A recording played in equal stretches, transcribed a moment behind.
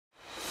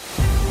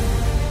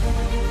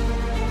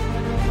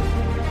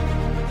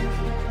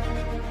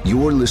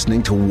You're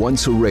listening to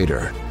Once a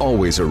Raider,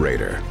 Always a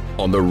Raider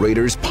on the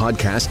Raiders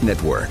Podcast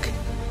Network.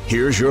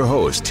 Here's your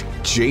host,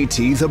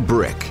 JT the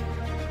Brick.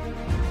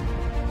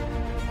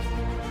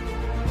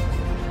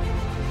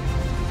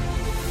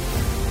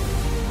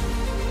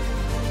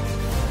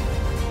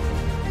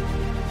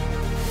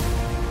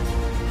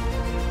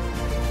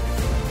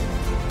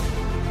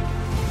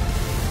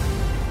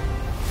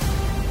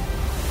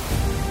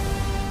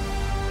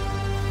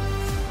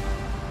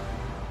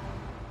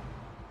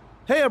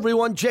 Hey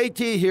everyone,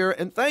 JT here,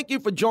 and thank you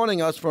for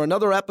joining us for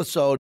another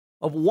episode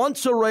of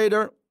Once a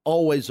Raider,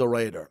 Always a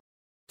Raider.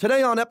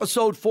 Today on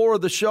episode 4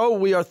 of the show,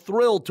 we are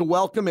thrilled to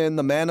welcome in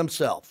the man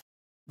himself,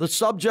 the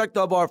subject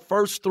of our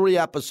first 3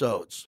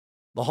 episodes,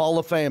 the Hall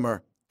of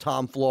Famer,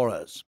 Tom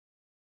Flores.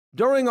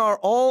 During our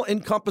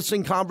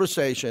all-encompassing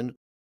conversation,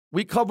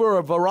 we cover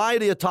a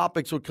variety of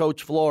topics with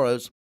Coach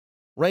Flores,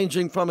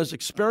 ranging from his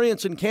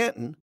experience in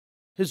Canton,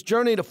 his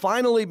journey to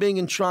finally being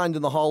enshrined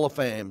in the Hall of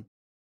Fame,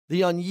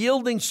 the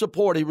unyielding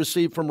support he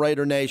received from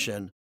Raider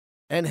Nation,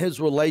 and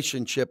his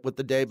relationship with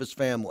the Davis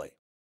family.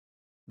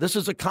 This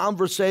is a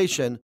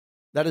conversation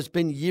that has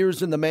been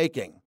years in the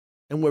making,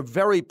 and we're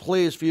very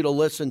pleased for you to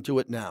listen to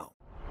it now.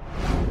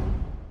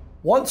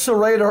 Once a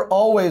Raider,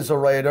 always a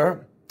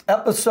Raider,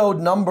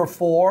 episode number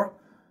 4.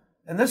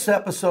 In this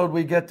episode,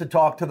 we get to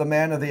talk to the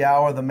man of the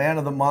hour, the man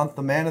of the month,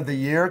 the man of the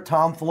year,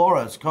 Tom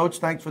Flores. Coach,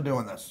 thanks for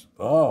doing this.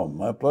 Oh,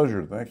 my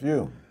pleasure. Thank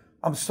you.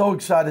 I'm so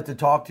excited to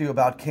talk to you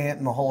about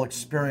Canton, the whole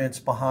experience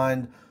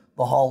behind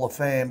the Hall of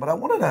Fame. But I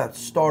wanted to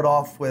start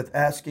off with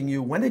asking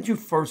you, when did you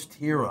first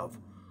hear of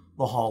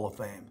the Hall of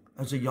Fame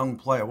as a young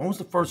player? When was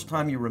the first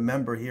time you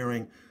remember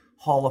hearing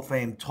Hall of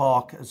Fame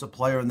talk as a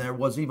player, and there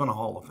was even a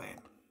Hall of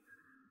Fame?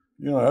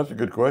 You know, that's a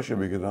good question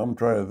because I'm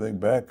trying to think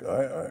back.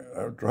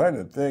 I'm trying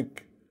to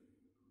think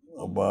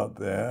about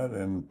that,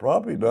 and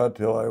probably not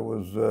till I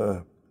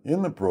was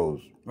in the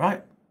pros.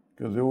 Right.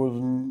 Because it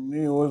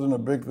wasn't a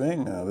big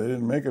thing. They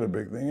didn't make it a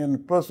big thing,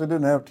 and plus they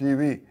didn't have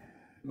TV.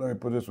 Let me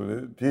put it this way: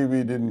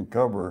 TV didn't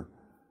cover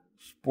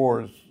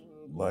sports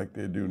like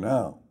they do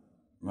now.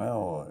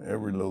 Now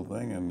every little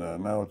thing, and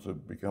now it's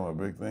become a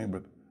big thing.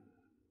 But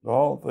the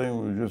Hall of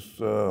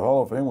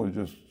Fame was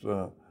just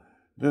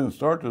didn't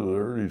start till the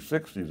early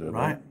 '60s.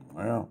 Right.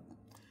 Yeah.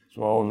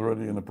 So I was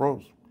already in the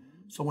pros.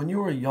 So when you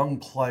were a young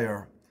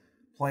player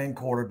playing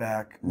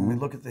quarterback, when we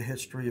look at the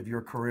history of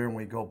your career and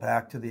we go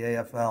back to the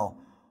AFL.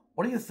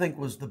 What do you think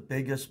was the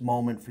biggest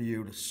moment for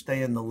you to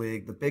stay in the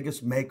league, the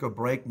biggest make or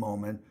break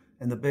moment,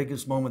 and the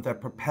biggest moment that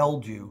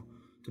propelled you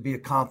to be a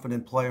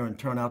confident player and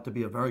turn out to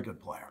be a very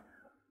good player?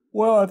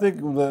 Well, I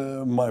think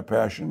my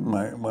passion,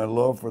 my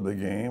love for the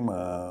game.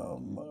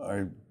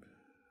 I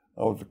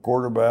was a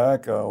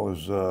quarterback. I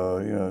was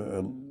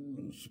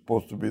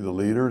supposed to be the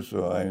leader,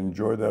 so I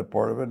enjoyed that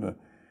part of it.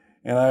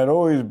 And I had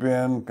always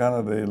been kind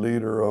of the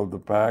leader of the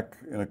pack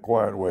in a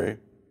quiet way.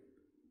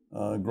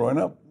 Growing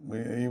up,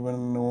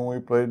 even when we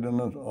played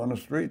on the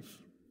streets,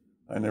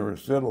 I never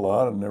said a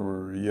lot, I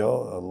never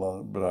yelled a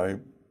lot, but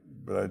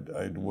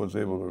I was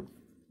able to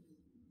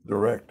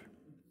direct.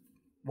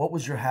 What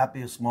was your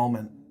happiest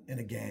moment in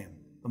a game?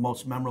 The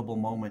most memorable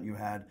moment you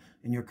had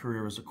in your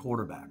career as a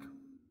quarterback?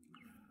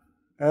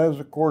 As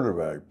a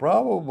quarterback,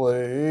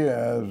 probably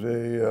as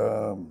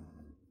a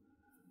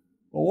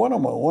one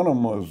of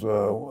them was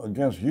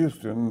against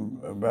Houston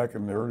back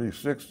in the early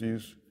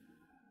 '60s.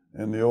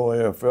 In the old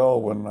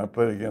AFL, when I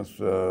played against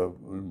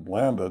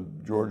Atlanta,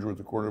 George was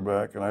the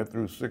quarterback, and I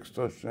threw 6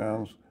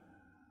 touchdowns,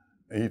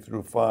 he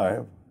threw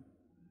 5,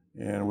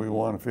 and we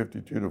won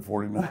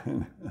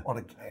 52-49. What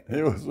a game.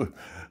 It was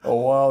a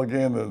wild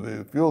game.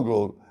 The field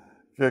goal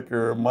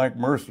kicker, Mike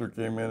Mercer,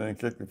 came in and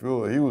kicked the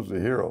field goal. He was the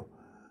hero.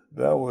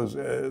 That was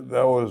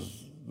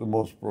the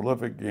most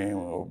prolific game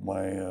of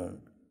my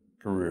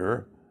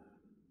career.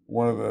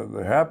 One of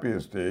the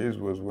happiest days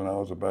was when I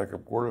was a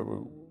backup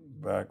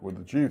quarterback with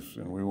the Chiefs,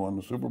 and we won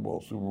the Super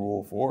Bowl, Super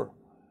Bowl IV.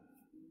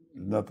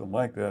 There's nothing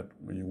like that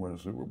when you win a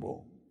Super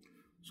Bowl.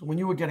 So when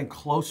you were getting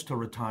close to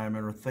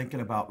retirement or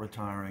thinking about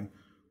retiring,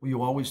 were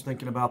you always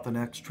thinking about the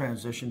next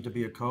transition to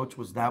be a coach?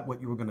 Was that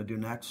what you were going to do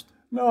next?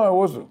 No, I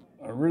wasn't.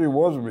 I really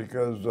wasn't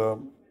because,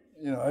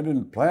 I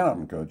didn't plan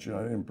on coaching.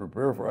 I didn't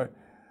prepare for it.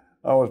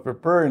 I was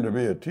preparing to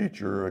be a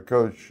teacher, a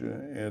coach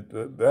at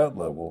that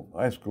level,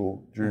 high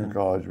school, junior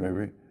college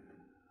maybe.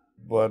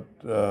 But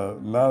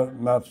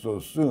not so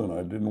soon.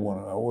 I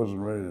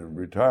wasn't ready to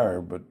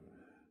retire, but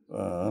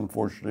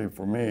unfortunately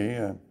for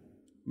me,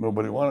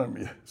 nobody wanted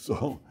me.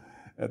 So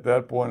at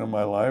that point in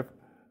my life,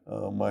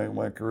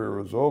 my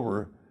career was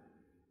over,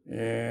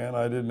 and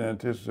I didn't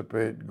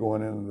anticipate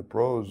going into the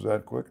pros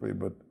that quickly,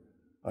 but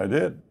I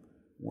did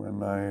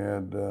when I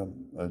had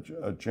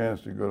a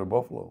chance to go to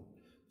Buffalo.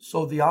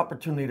 So the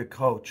opportunity to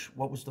coach,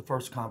 what was the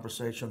first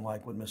conversation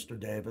like with Mr.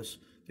 Davis?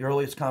 The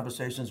earliest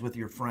conversations with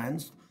your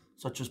friends,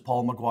 such as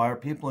Paul McGuire,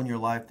 people in your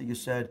life that you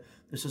said,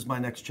 this is my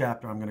next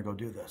chapter, I'm going to go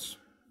do this?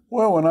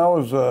 Well, when I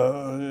was,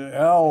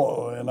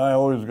 Al and I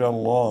always got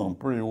along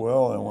pretty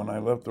well, and when I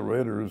left the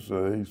Raiders,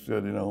 he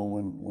said,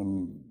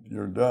 when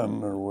you're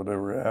done or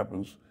whatever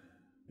happens,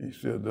 He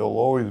said, there'll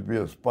always be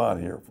a spot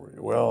here for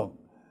you. Well,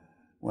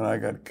 when I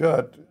got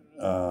cut,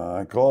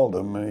 I called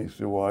him, and he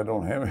said, well, I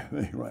don't have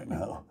anything right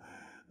now.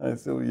 I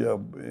said, well, yeah.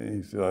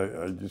 He said,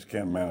 I just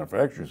can't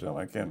manufacture something.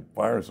 I can't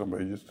fire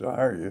somebody just to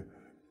hire you.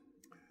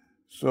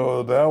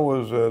 So that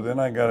was, then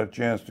I got a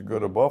chance to go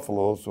to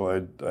Buffalo, so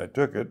I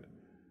took it.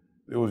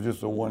 It was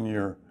just a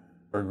 1-year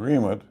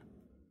agreement.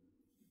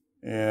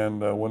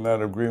 And when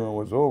that agreement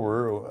was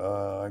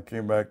over, I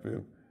came back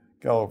to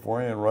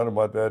California, and right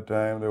about that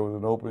time, there was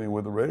an opening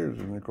with the Raiders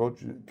and the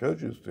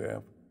coaching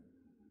staff.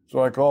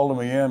 So I called him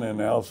again,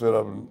 and Al set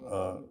up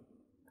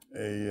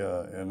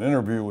an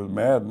interview with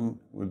Madden,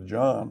 with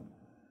John,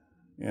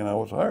 and I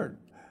was hired.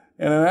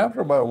 And then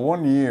after about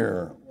 1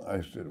 year,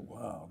 I said,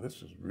 wow,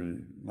 this is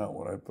really not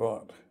what I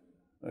thought.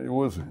 It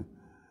was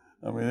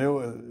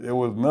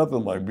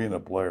nothing like being a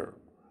player.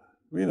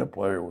 Being a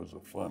player was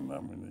fun. I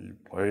mean, you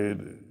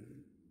played,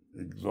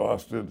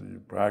 exhausted,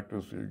 you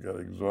practiced, you got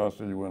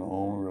exhausted, you went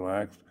home,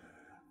 relaxed.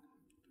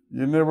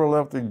 You never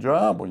left the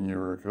job when you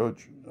were a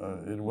coach.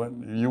 You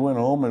went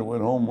home, and it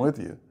went home with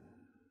you.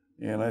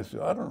 And I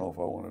said, I don't know if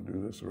I want to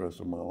do this the rest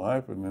of my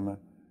life. And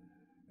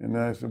then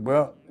I said,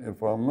 well,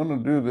 if I'm going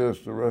to do this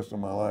the rest of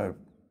my life,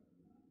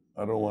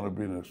 I don't want to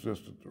be an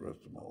assistant the rest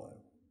of my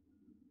life.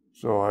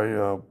 So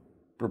I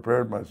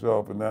prepared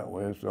myself in that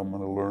way, so I'm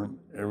going to learn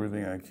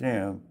everything I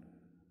can.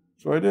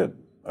 So I did.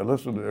 I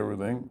listened to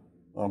everything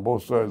on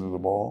both sides of the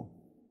ball,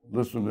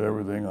 listened to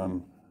everything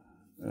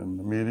in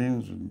the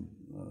meetings and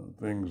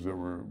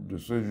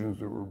decisions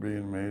that were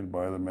being made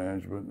by the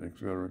management, et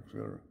cetera, et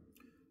cetera.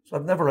 So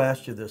I've never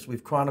asked you this.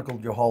 We've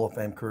chronicled your Hall of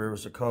Fame career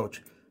as a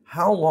coach.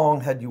 How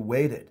long had you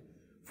waited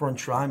for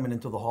enshrinement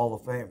into the Hall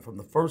of Fame? From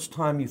the first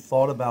time you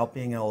thought about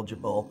being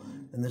eligible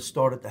and this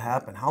started to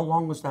happen, how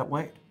long was that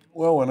wait?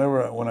 Well,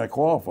 when I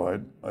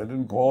qualified, I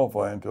didn't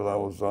qualify until I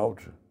was out.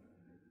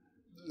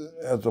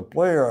 As a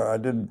player, I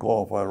didn't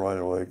qualify right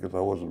away because I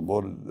wasn't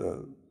voted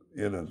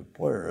in as a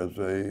player. As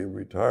a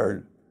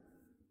retired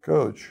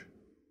coach,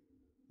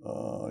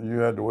 you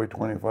had to wait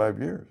 25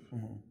 years.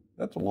 Mm-hmm.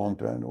 That's a long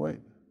time to wait.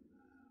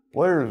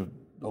 Players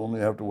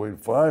only have to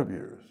wait 5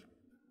 years.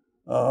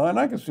 And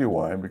I can see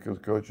why, because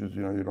coaches,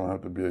 you don't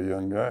have to be a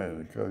young guy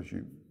to coach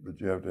you,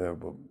 but you have to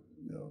have a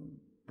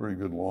pretty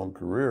good long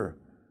career.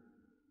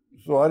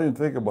 So I didn't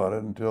think about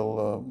it until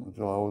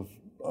I was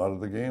out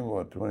of the game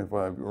about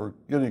 25, or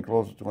getting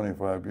close to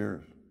 25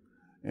 years.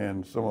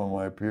 And some of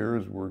my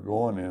peers were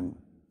going in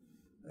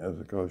as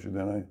a coach, and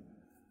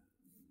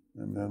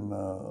then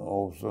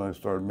all of a sudden I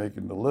started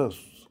making the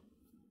lists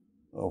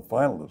of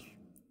finalists,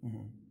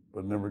 mm-hmm.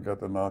 but never got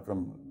the knock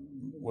on.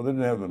 Well, they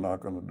didn't have the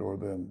knock on the door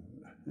then.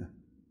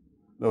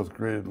 That was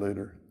created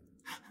later.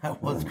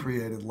 That was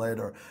created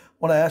later. I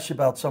want to ask you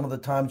about some of the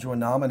times you were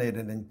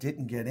nominated and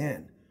didn't get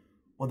in.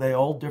 Were they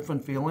all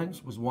different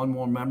feelings? Was one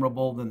more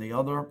memorable than the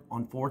other,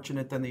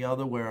 unfortunate than the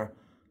other, where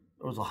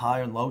there was a high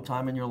and low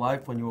time in your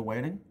life when you were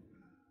waiting?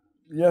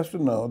 Yes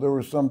and no. There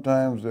were some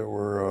times that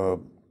were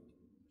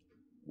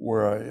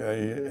where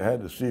I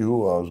had to see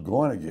who I was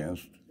going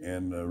against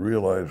and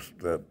realized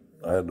that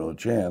I had no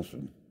chance.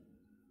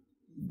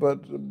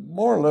 But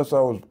more or less, I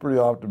was pretty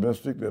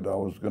optimistic that I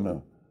was going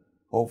to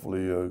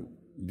hopefully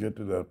get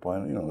to that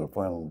final, the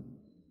final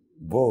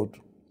vote.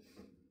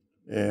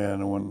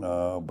 And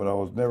but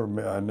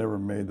I never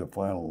made the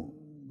final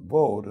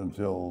vote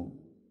until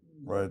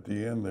right at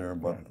the end there,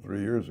 about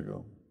 3 years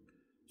ago.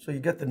 So you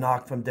get the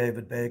knock from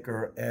David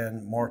Baker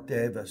and Mark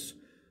Davis.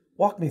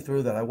 Walk me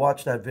through that. I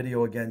watched that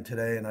video again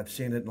today, and I've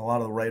seen it, and a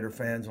lot of the Raider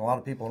fans and a lot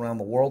of people around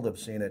the world have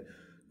seen it.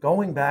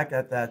 Going back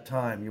at that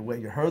time, you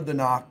heard the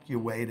knock, you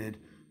waited.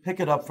 Pick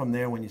it up from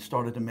there when you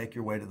started to make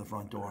your way to the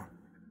front door.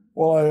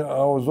 Well,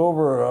 I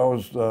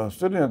was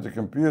sitting at the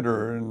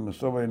computer, and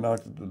somebody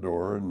knocked at the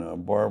door,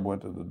 and Barb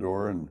went to the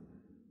door, and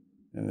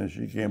then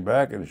she came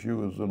back, and she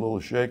was a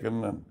little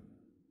shaken,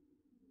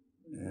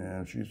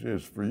 and she said,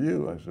 "It's for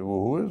you." I said,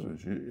 "Well, who is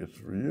it?" "It's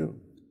for you."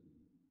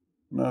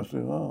 And I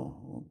said,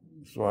 "Oh."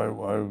 So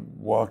I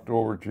walked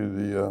over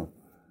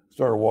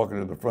started walking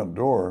to the front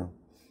door,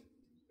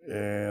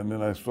 and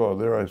then I saw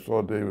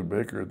David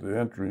Baker at the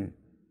entry,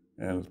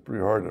 and it's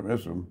pretty hard to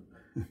miss him.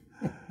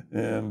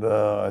 And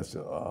I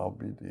said, I'll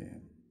be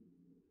damned.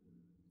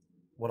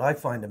 What I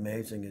find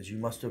amazing is you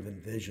must have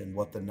envisioned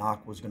what the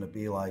knock was going to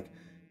be like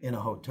in a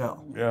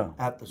hotel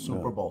at the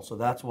Super Bowl. So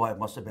that's why it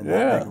must have been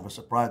that big of a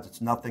surprise. It's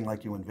nothing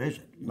like you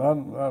envisioned. Not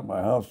at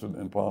my house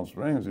in Palm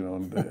Springs,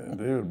 and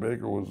David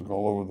Baker was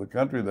all over the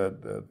country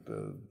that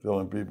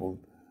telling people,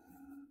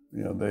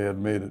 they had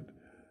made it.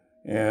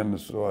 And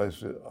so I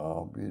said,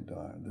 I'll be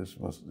darned. This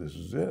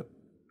is it.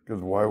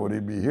 Because why would he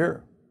be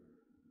here?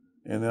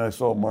 And then I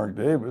saw Mark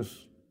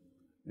Davis,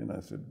 and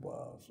I said,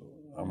 wow. So,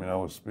 I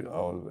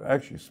was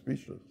actually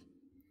speechless.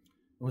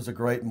 It was a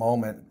great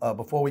moment.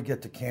 Before we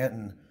get to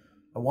Canton,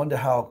 I wonder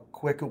how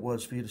quick it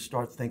was for you to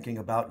start thinking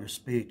about your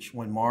speech.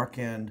 When Mark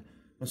and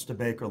Mr.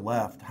 Baker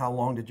left, how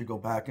long did you go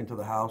back into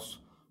the house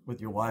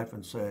with your wife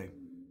and say,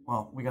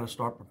 well, we got to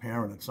start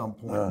preparing at some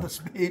point, the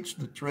speech,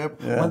 the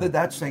trip? When did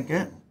that sink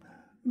in?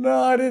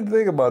 No, I didn't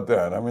think about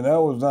that. I mean, that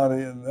was not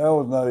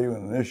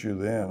even an issue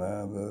then.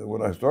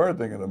 What I started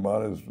thinking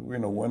about is,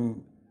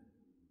 when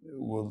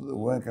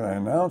can I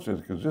announce this?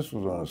 Because this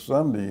was on a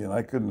Sunday, and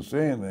I couldn't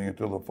say anything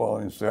until the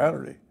following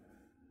Saturday.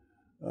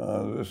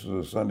 This is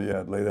a Sunday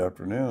at late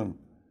afternoon.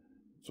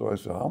 So I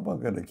said, how am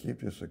I going to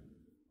keep this a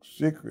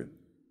secret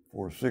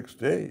for 6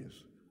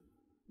 days?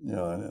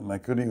 And I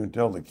couldn't even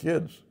tell the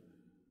kids.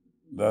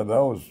 That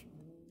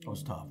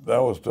was tough.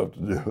 That was tough to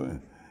do.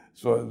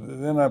 So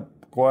then I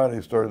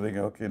quietly started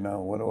thinking, okay, now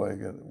what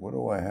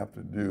do I have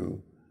to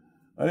do?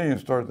 I didn't even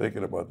start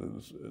thinking about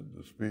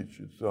the speech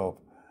itself.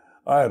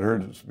 I had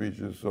heard the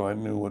speeches, so I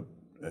knew what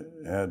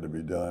had to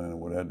be done and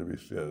what had to be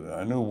said.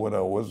 I knew what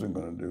I wasn't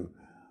going to do.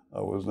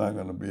 I was not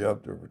going to be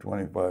up there for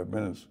 25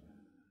 minutes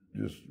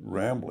just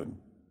rambling.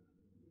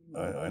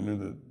 I knew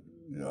that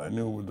I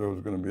knew there was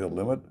going to be a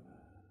limit.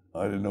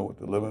 I didn't know what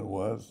the limit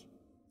was,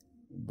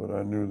 but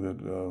I knew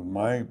that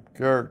my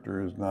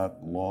character is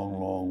not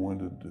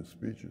long-winded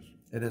speeches.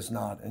 It is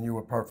not, and you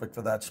were perfect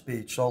for that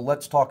speech. So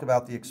let's talk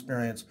about the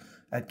experience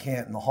at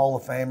Canton. The Hall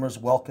of Famers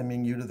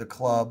welcoming you to the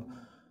club,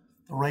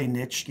 the Ray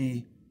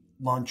Nitschke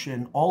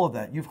luncheon, all of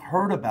that. You've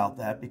heard about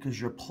that because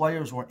your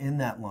players were in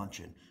that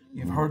luncheon.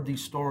 You've heard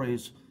these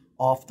stories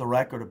off the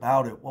record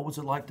about it. What was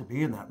it like to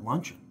be in that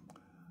luncheon?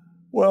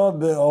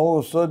 Well, all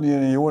of a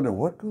sudden, you wonder,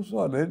 what goes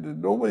on?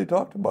 Nobody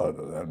talked about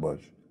it that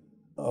much,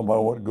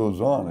 about what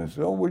goes on. They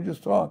said, we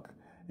just talk.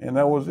 And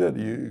that was it.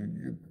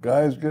 You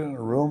guys get in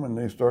a room and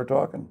they start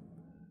talking.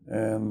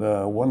 And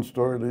one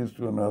story leads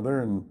to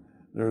another, and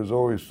there's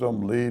always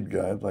some lead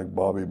guys like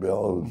Bobby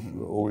Bell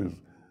who always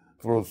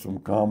throws some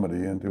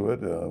comedy into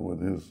it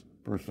with his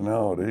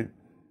personality.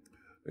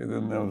 And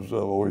then there was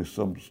always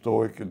some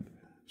stoic and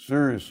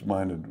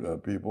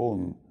serious-minded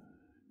people,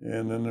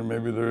 and then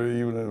there are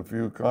even a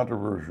few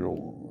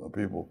controversial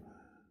people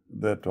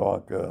that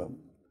talk,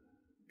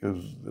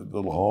 because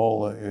the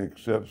hall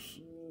accepts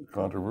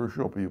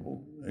controversial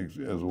people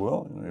as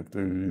well, if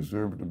they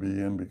deserve to be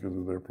in because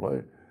of their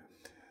play.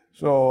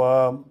 So,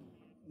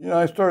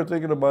 I started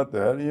thinking about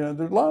that.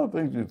 There's a lot of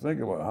things you think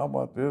about. How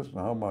about this and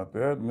how about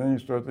that? And then you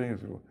start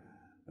thinking,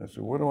 I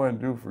said, what do I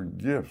do for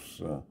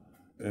gifts?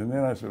 And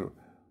then I said,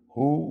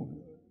 who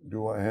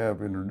do I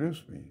have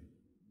introduce me?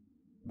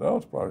 That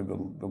was probably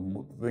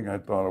the thing I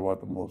thought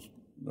about the most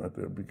right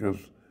there, because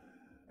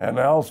had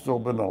Al still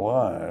been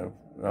alive,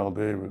 Al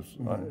Davis,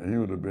 he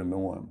would have been the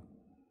one.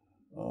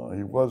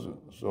 He wasn't.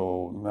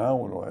 So now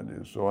what do I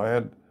do? So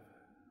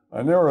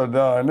I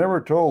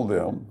never told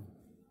them,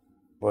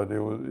 but I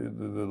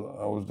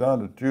was down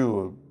to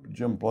two,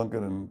 Jim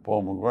Plunkett and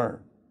Paul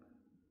McGuire.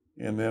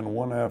 And then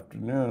one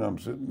afternoon, I'm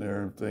sitting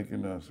there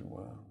thinking, I said,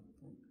 well,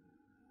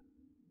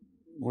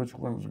 which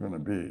one's going to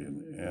be?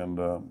 And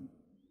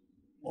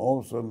all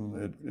of a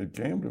sudden, it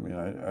came to me.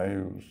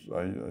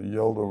 I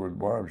yelled over at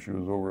Barb. She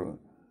was over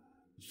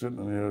sitting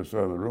on the other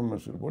side of the room. I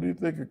said, what do you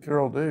think of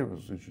Carol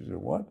Davis? And she said,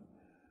 what?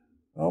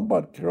 How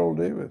about Carol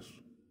Davis?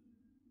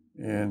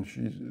 And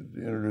she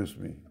introduced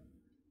me.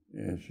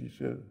 And she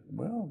said,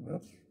 well,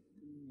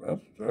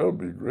 that would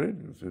be great.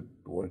 I said,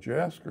 why don't you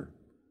ask her?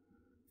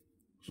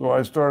 So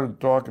I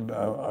started talking.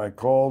 I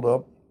called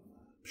up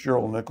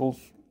Cheryl Nichols,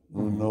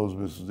 who knows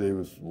Mrs.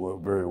 Davis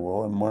very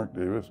well, and Mark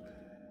Davis.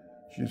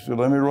 She said,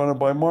 let me run it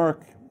by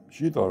Mark.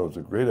 She thought it was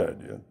a great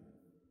idea.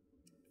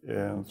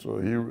 And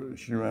so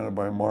she ran it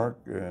by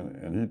Mark,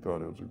 and he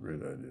thought it was a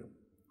great idea.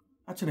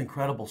 That's an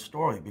incredible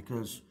story,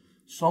 because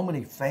so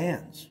many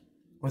fans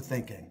were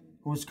thinking,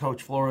 who's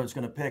Coach Flores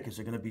going to pick? Is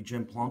it going to be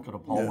Jim Plunkett or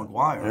Paul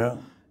McGuire? Yeah.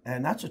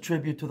 And that's a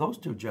tribute to those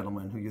two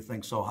gentlemen who you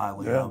think so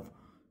highly of.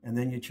 And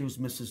then you choose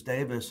Mrs.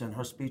 Davis, and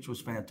her speech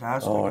was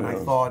fantastic. And I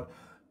thought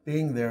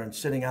being there and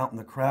sitting out in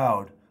the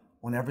crowd,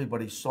 when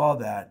everybody saw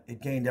that,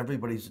 it gained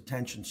everybody's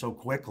attention so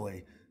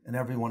quickly, and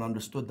everyone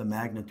understood the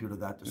magnitude of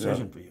that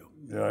decision for you.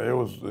 Yeah, it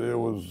was.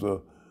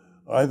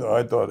 I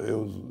thought it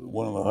was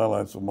one of the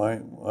highlights of my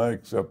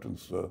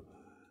acceptance.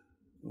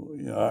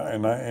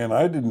 And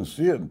I didn't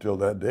see it until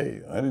that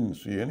day. I didn't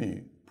see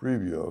any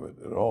preview of it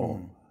at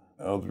all.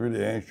 I was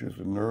really anxious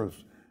and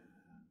nervous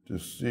to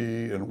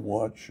see and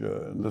watch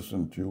and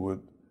listen to what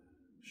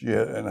she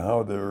had and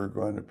how they were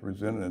going to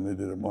present it, and they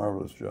did a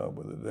marvelous job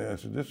with it. I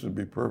said, this would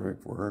be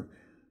perfect for her,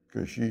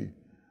 because she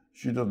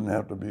doesn't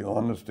have to be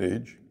on the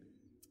stage.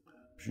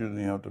 She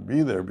doesn't have to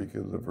be there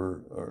because of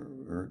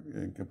her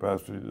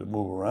incapacity to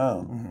move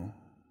around.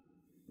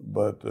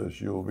 But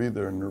she will be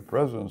there in her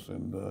presence,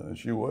 and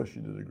she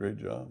did a great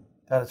job.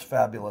 That is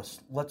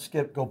fabulous. Let's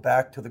go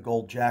back to the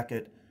gold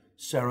jacket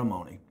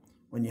ceremony,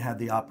 when you had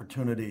the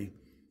opportunity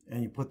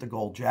and you put the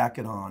gold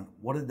jacket on.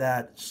 What did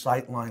that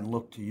sight line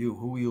look to you?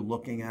 Who were you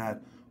looking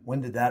at?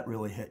 When did that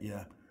really hit you,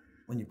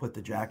 when you put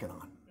the jacket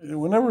on?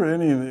 Whenever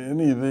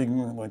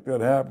anything like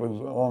that happens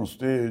on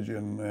stage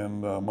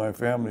and my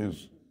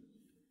family's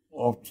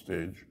off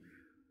stage,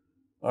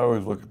 I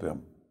always look at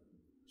them.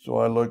 So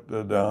I looked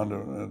down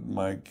at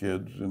my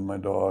kids and my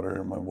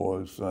daughter and my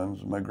boys'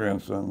 sons and my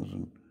grandsons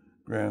and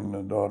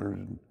granddaughters,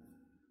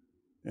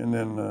 and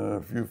then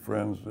a few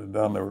friends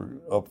down there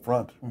up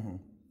front.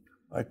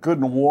 I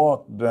couldn't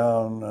walk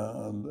down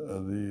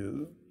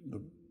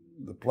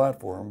the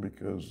platform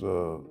because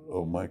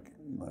of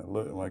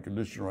my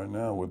condition right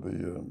now with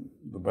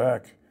the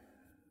back.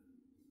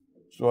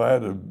 So I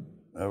had to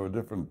have a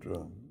different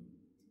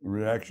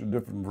reaction,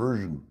 different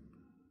version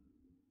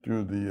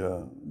to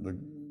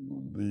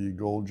the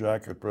gold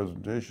jacket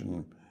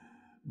presentation,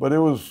 but it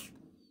was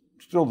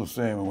still the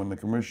same. And when the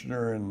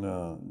commissioner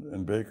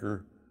and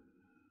Baker,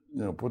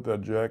 put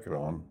that jacket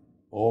on,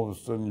 all of a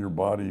sudden your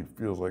body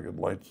feels like it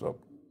lights up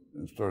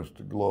and starts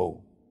to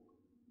glow,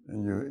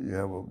 and you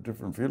have a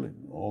different feeling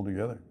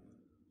altogether.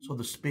 So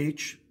the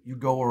speech, you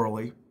go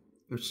early.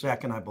 You're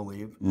second, I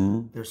believe.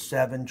 Mm-hmm. There's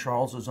 7.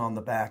 Charles is on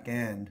the back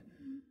end.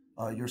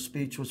 Your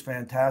speech was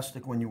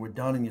fantastic when you were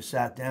done and you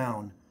sat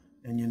down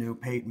and you knew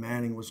Peyton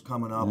Manning was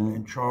coming up. Mm-hmm.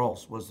 And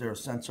Charles, was there a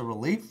sense of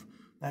relief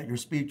that your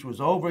speech was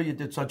over? You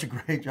did such a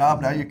great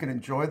job. Now you can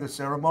enjoy the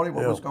ceremony.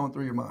 What was going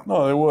through your mind?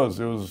 No, it was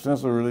a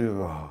sense of relief.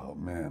 Oh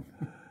man.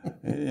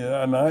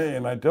 Yeah,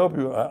 and I tell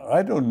people,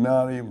 I do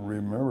not even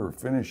remember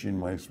finishing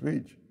my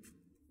speech.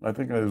 I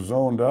think I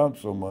zoned out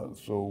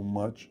so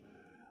much.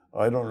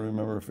 I don't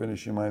remember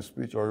finishing my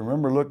speech. I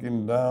remember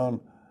looking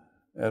down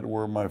at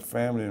where my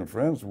family and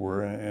friends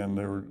were, and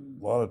there were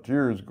a lot of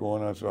tears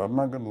going. I said, I'm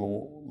not going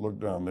to look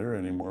down there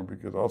anymore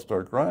because I'll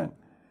start crying.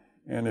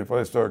 And if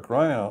I start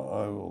crying,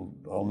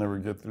 I'll never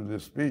get through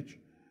this speech.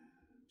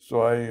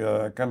 So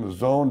I kind of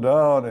zoned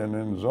out, and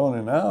in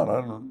zoning out,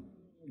 I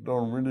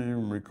don't really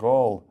even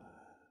recall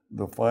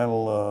the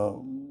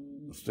final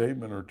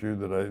statement or two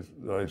that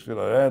I said.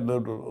 I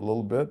ad-libbed a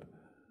little bit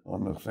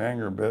on the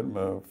Sanger bit,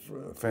 and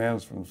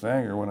fans from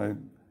Sanger, when I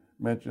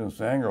mentioned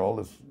Sanger, all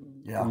this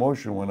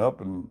commotion went up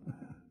and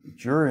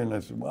cheering. I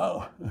said,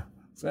 wow,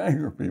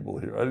 Sanger people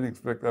here. I didn't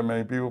expect that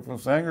many people from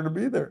Sanger to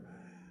be there.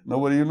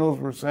 Nobody even knows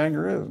where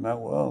Sanger is. Now,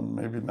 well,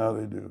 maybe now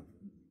they do.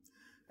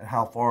 And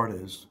how far it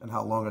is and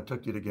how long it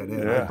took you to get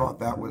in. I thought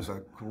that was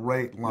a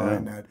great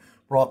line that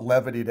brought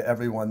levity to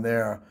everyone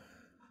there.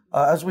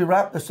 As we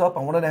wrap this up,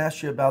 I wanted to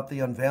ask you about the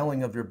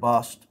unveiling of your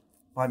bust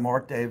by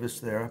Mark Davis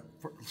there,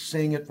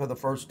 seeing it for the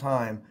first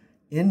time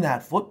in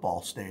that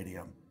football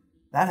stadium.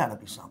 That had to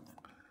be something.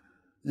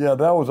 Yeah,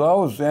 I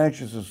was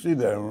anxious to see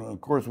that. And of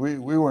course, we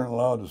weren't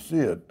allowed to see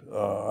it.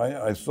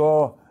 I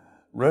saw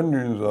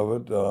renderings of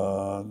it.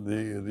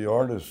 The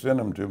artist sent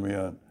them to me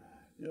on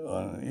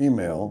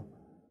email,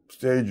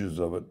 stages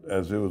of it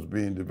as it was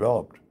being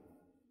developed,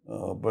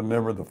 but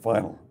never the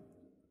final.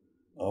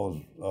 I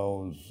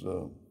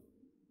was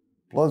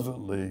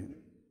pleasantly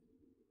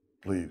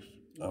pleased.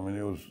 I mean,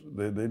 it was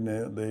they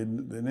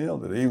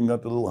nailed it. I even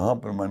got the little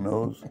hump in my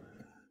nose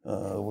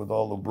with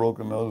all the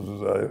broken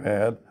noses I've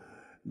had.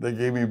 They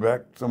gave me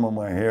back some of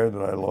my hair that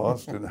I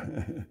lost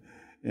and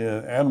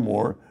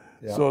more.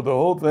 Yeah. So the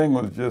whole thing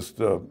was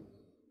just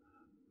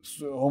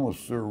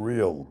almost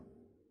surreal.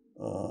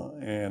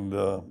 And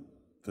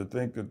to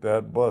think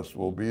that bus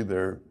will be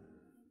there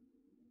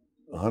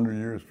 100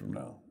 years from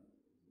now,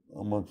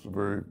 amongst the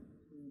very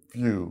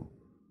few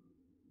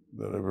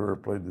that have ever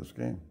played this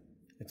game.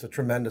 It's a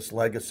tremendous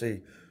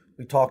legacy.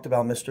 We talked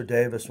about Mr.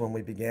 Davis when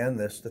we began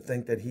this, to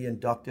think that he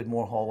inducted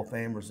more Hall of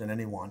Famers than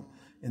anyone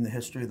in the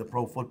history of the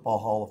Pro Football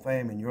Hall of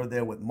Fame. And you're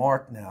there with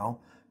Mark now.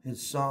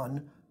 His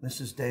son,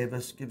 Mrs.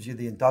 Davis, gives you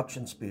the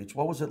induction speech.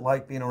 What was it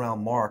like being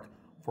around Mark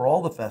for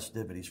all the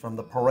festivities, from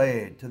the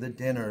parade to the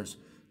dinners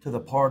to the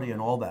party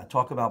and all that?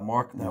 Talk about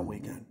Mark that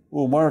weekend.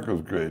 Well, Mark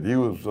was great. He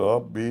was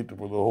upbeat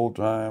for the whole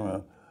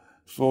time,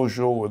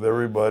 social with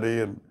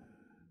everybody, and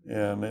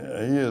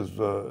he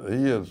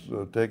has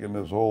taken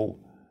this whole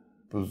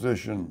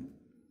position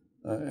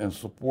in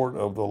support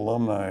of the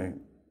alumni.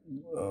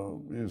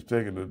 He's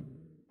taken it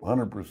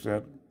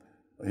 100%.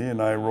 He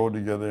and I rode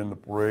together in the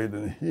parade,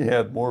 and he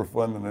had more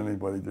fun than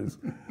anybody.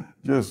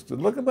 Just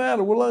look at that!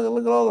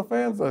 Look at all the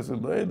fans. I said,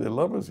 hey, they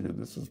love us here.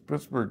 This is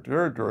Pittsburgh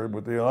territory,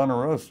 but they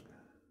honor us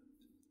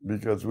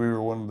because we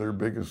were one of their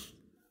biggest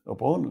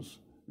opponents.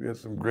 We had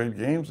some great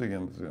games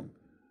against them,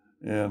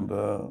 and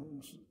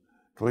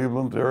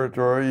Cleveland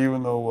territory.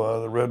 Even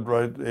though the Red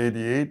Bright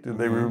 '88, did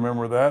they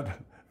remember that?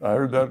 I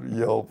heard that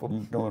yell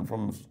coming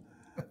from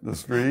the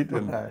street,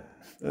 and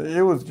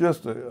it was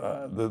just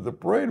the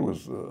parade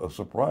was a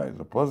surprise,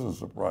 a pleasant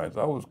surprise.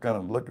 I was kind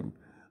of looking.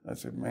 I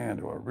said, "Man,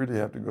 do I really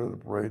have to go to the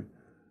parade?"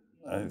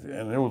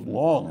 And it was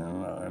long,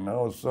 and I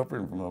was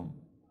suffering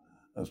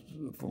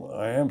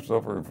I am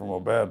suffering from a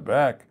bad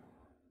back,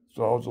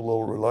 so I was a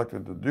little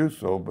reluctant to do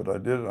so. But I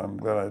did. I'm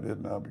glad I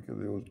did now because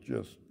it was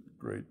just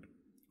great.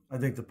 I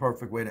think the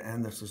perfect way to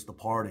end this is the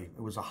party.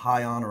 It was a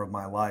high honor of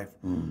my life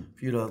for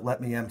you to let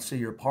me MC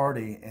your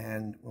party.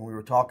 And when we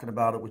were talking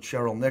about it with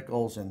Cheryl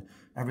Nichols and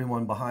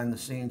everyone behind the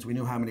scenes, we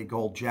knew how many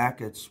gold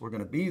jackets were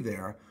going to be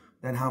there,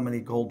 then how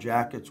many gold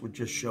jackets would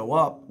just show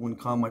up when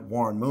like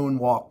Warren Moon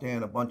walked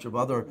in, a bunch of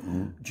other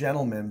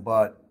gentlemen.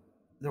 But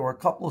there were a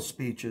couple of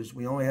speeches.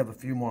 We only have a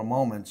few more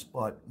moments,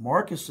 but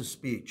Marcus's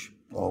speech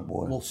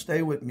will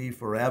stay with me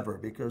forever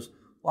because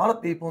a lot of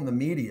people in the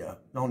media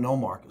don't know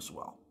Marcus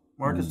well.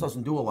 Marcus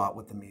doesn't do a lot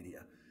with the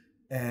media.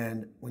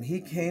 And when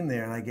he came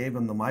there and I gave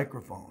him the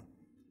microphone,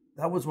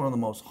 that was one of the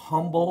most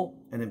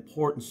humble and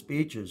important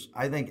speeches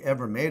I think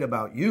ever made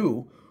about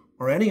you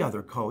or any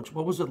other coach.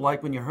 What was it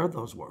like when you heard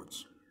those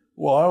words?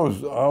 Well, I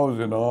was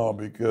in awe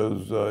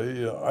because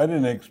I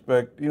didn't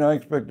expect. I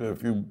expected a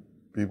few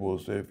people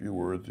to say a few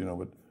words,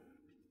 but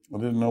I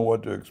didn't know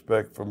what to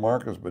expect from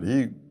Marcus. But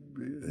he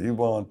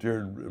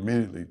volunteered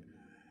immediately,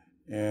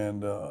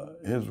 and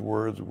his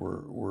words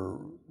were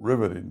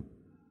riveting.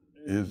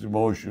 His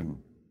emotion,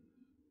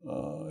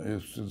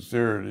 his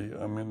sincerity.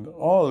 I mean,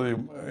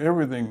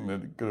 everything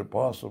that could have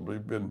possibly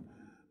been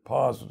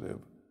positive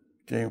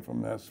came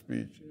from that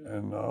speech,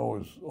 and I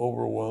was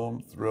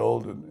overwhelmed,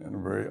 thrilled,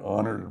 and very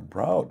honored and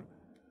proud.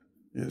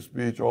 His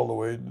speech all the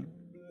way,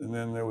 and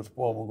then there was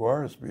Paul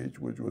McGuire's speech,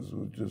 which was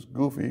just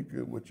goofy,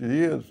 which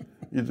he is.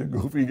 He's a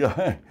goofy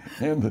guy,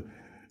 and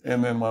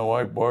then my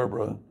wife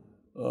Barbara,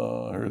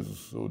 hers is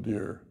so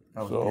dear.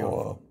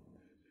 So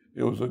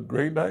it was a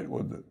great night,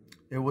 wasn't it?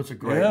 It was a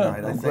great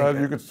night. I'm glad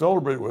you could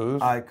celebrate with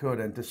us. I could,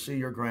 and to see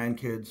your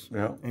grandkids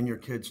and your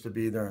kids to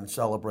be there and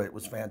celebrate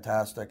was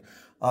fantastic.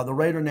 The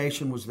Raider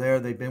Nation was there.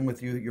 They've been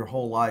with you your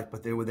whole life,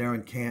 but they were there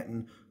in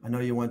Canton. I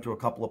know you went to a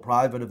couple of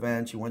private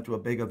events. You went to a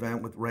big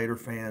event with Raider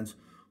fans.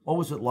 What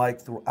was it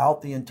like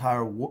throughout the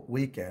entire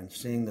weekend,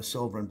 seeing the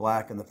silver and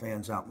black and the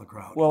fans out in the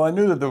crowd? Well, I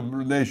knew that the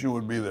Nation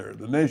would be there.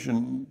 The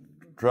Nation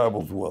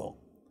travels well.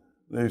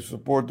 They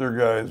support their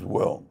guys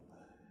well.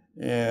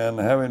 And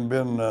having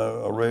been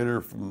a Raider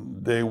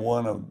from day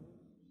one,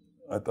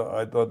 I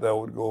thought that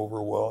would go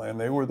over well, and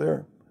they were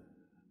there.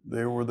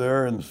 They were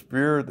there in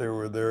spirit. They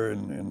were there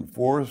in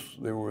force.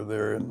 They were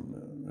there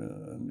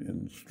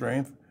in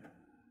strength,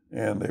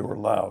 and they were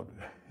loud.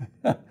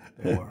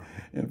 They were.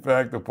 In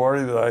fact, the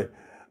party that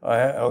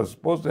I was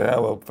supposed to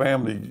have a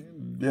family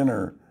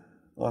dinner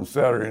on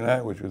Saturday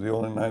night, which was the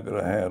only night that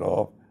I had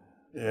off.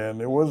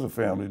 And it was a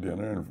family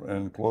dinner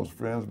and close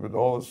friends, but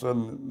all of a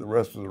sudden the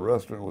rest of the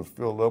restaurant was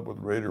filled up with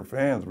Raider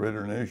fans,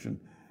 Raider Nation.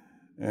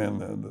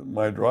 And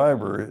my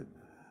driver,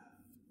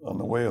 on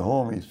the way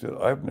home, he said,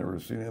 "I've never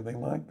seen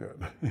anything like that."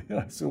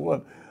 I said,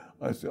 "What?"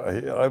 I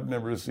said, "I've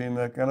never seen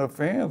that kind of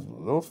fans.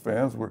 Those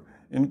fans were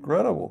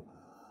incredible."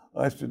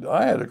 I said,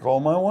 "I had to call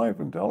my wife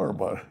and tell her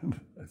about it."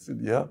 I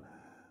said, "Yeah,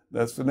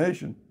 that's the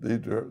Nation. They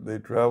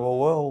travel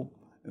well,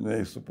 and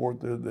they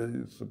support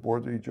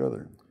each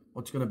other."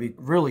 Well, it's going to be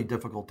really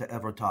difficult to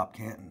ever top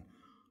Canton.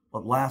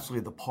 But lastly,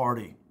 the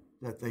party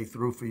that they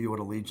threw for you at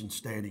Allegiant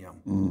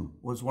Stadium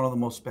was one of the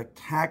most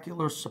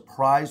spectacular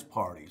surprise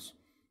parties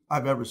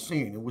I've ever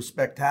seen. It was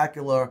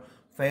spectacular.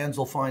 Fans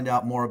will find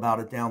out more about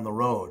it down the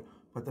road.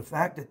 But the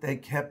fact that they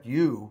kept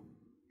you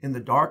in the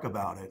dark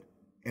about it,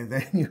 and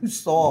then you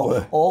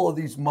saw all of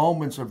these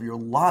moments of your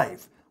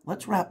life.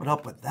 Let's wrap it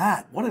up with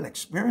that. What an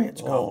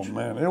experience, Coach. Oh,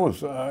 man. It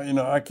was,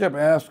 I kept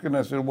asking.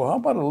 I said, well, how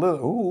about a list?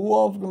 Who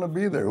all's going to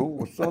be there?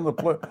 Some of the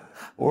players?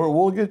 Or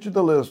we'll get you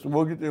the list.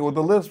 We'll get you. Well,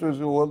 the list was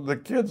the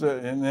kids,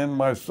 and then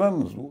my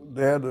sons.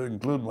 They had to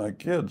include my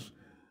kids,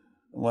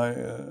 my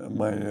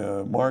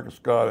Mark,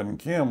 Scott, and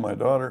Kim, my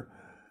daughter,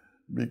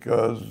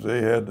 because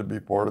they had to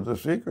be part of the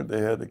secret. They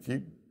had to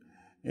keep,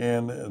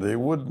 and they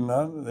would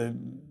not. They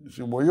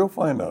said, well, you'll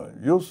find out.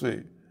 You'll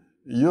see.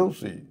 You'll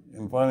see.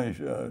 And finally,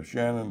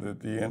 Shannon at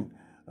the end,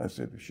 I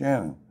said,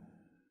 "Shannon,"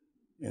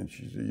 and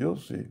she said, "You'll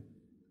see."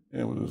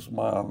 And it was a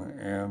smile,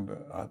 and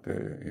I tell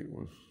you, it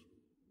was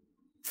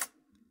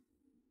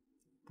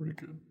pretty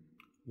good.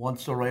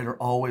 Once a Raider,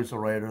 always a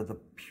Raider, the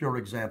pure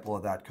example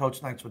of that. Coach,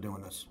 thanks for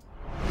doing this.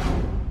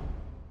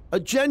 A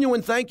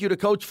genuine thank you to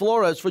Coach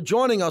Flores for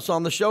joining us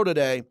on the show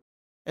today.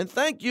 And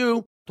thank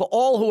you to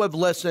all who have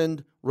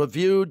listened,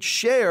 reviewed,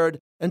 shared,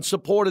 and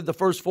supported the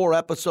first 4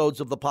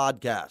 episodes of the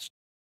podcast.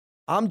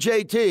 I'm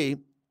JT,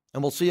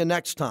 and we'll see you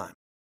next time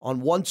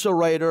on Once a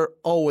Raider,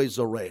 Always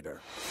a Raider.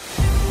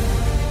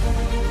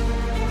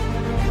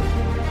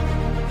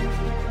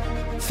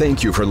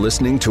 Thank you for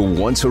listening to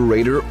Once a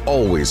Raider,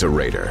 Always a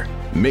Raider.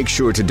 Make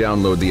sure to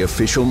download the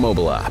official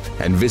mobile app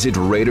and visit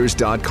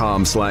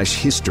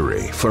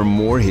Raiders.com/history for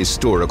more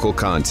historical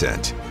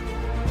content.